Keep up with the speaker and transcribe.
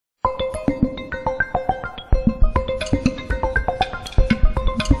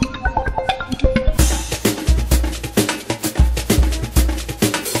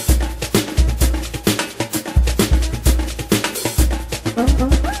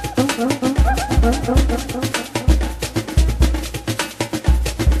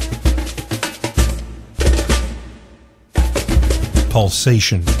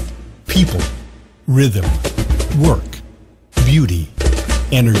Pulsation, people, rhythm, work, beauty,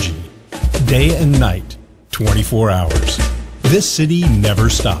 energy, day and night, 24 hours. This city never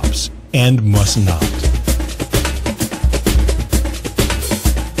stops and must not.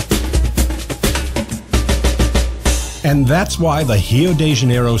 And that's why the Rio de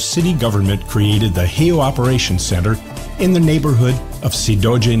Janeiro city government created the RIO Operations Center in the neighborhood of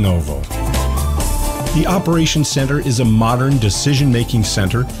Cidade Novo. The Operations Center is a modern decision-making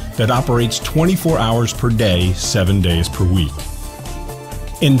center that operates 24 hours per day, 7 days per week.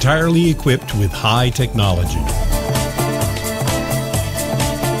 Entirely equipped with high technology.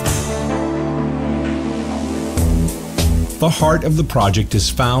 The heart of the project is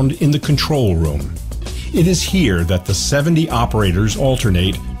found in the control room. It is here that the 70 operators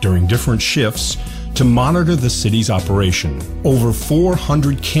alternate during different shifts to monitor the city's operation. Over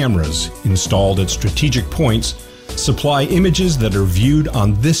 400 cameras installed at strategic points supply images that are viewed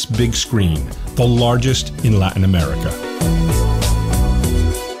on this big screen, the largest in Latin America.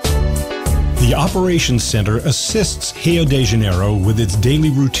 The Operations Center assists Rio de Janeiro with its daily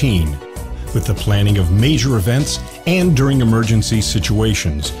routine, with the planning of major events and during emergency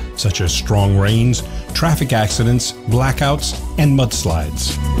situations, such as strong rains, traffic accidents, blackouts, and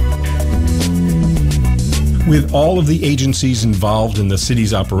mudslides. With all of the agencies involved in the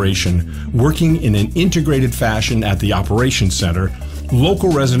city's operation working in an integrated fashion at the Operations Center,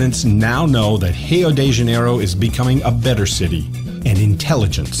 local residents now know that Rio de Janeiro is becoming a better city, an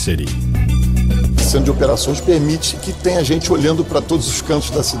intelligent city. O Centro de Operações permite que tenha gente olhando para todos os cantos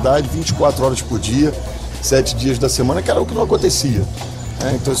da cidade 24 horas por dia, 7 dias da semana, que era o que não acontecia.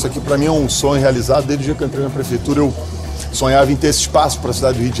 Então isso aqui para mim é um sonho realizado. Desde o dia que eu entrei na prefeitura eu sonhava em ter esse espaço para a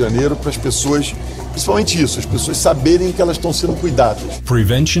cidade do Rio de Janeiro, para as pessoas, principalmente isso, as pessoas saberem que elas estão sendo cuidadas.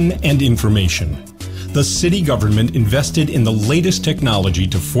 Prevention and information. The city government invested in the latest technology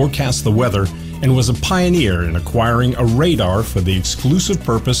to forecast the weather and was a pioneer in acquiring a radar for the exclusive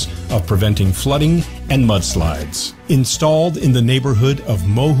purpose of preventing flooding and mudslides. Installed in the neighborhood of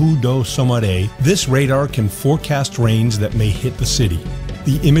Morro do Somaré, this radar can forecast rains that may hit the city.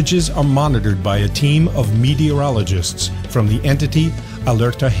 The images are monitored by a team of meteorologists from the entity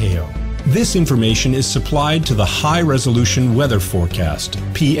Alerta Rio. This information is supplied to the High Resolution Weather Forecast,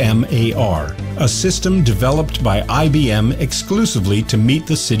 PMAR, a system developed by IBM exclusively to meet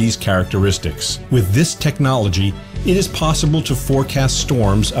the city's characteristics. With this technology, it is possible to forecast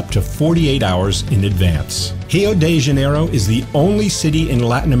storms up to 48 hours in advance. Rio de Janeiro is the only city in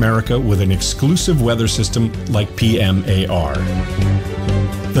Latin America with an exclusive weather system like PMAR.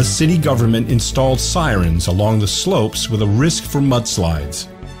 The city government installed sirens along the slopes with a risk for mudslides.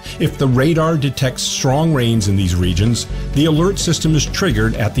 If the radar detects strong rains in these regions, the alert system is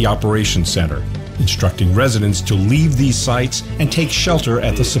triggered at the Operations Center, instructing residents to leave these sites and take shelter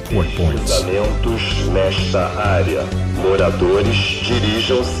at the support points. Nesta área, moradores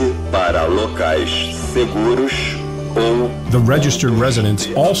dirijam-se para locais seguros ou... The registered residents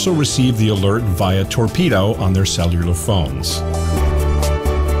also receive the alert via torpedo on their cellular phones.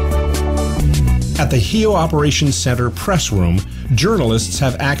 At the RIO Operations Center press room, journalists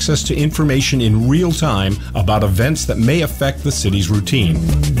have access to information in real time about events that may affect the city's routine.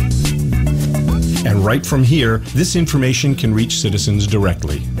 And right from here, this information can reach citizens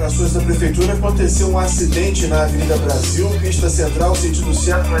directly. Ações da prefeitura, aconteceu acidente na Avenida Brasil, pista central, sentido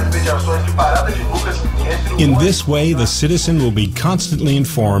certo, nas mediações de Parada de Lucas. In this way, the citizen will be constantly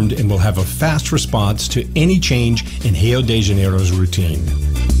informed and will have a fast response to any change in Rio de Janeiro's routine.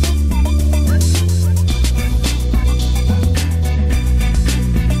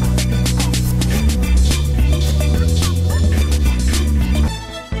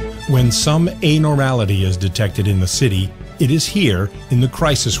 When some anormality is detected in the city, it is here, in the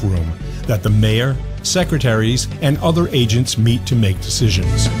crisis room, that the mayor, secretaries, and other agents meet to make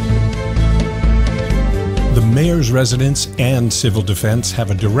decisions. The mayor's residence and civil defense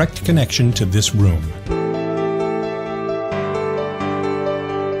have a direct connection to this room.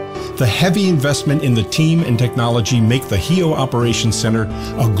 The heavy investment in the team and technology make the RIO Operations Center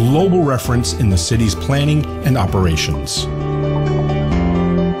a global reference in the city's planning and operations.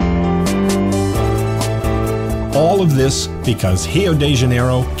 All of this because Rio de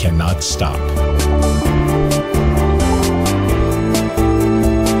Janeiro cannot stop.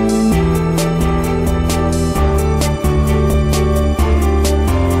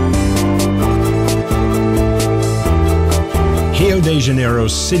 Rio de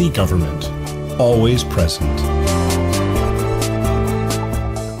Janeiro's city government, always present.